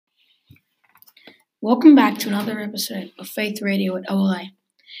Welcome back to another episode of Faith Radio at OLA.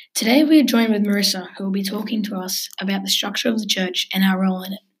 Today we are joined with Marissa, who will be talking to us about the structure of the church and our role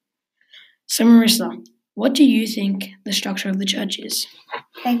in it. So Marissa, what do you think the structure of the church is?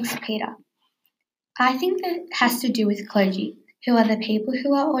 Thanks, Peter. I think that has to do with clergy, who are the people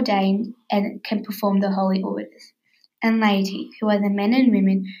who are ordained and can perform the holy orders, and laity, who are the men and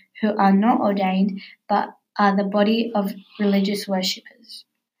women who are not ordained but are the body of religious worshippers.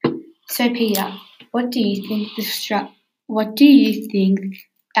 So, Peter, what do you think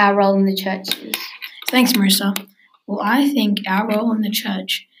our role in the church is? Thanks, Marissa. Well, I think our role in the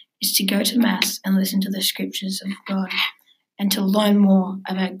church is to go to Mass and listen to the scriptures of God and to learn more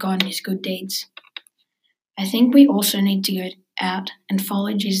about God and His good deeds. I think we also need to go out and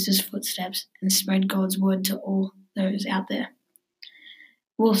follow Jesus' footsteps and spread God's word to all those out there.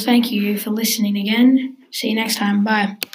 Well, thank you for listening again. See you next time. Bye.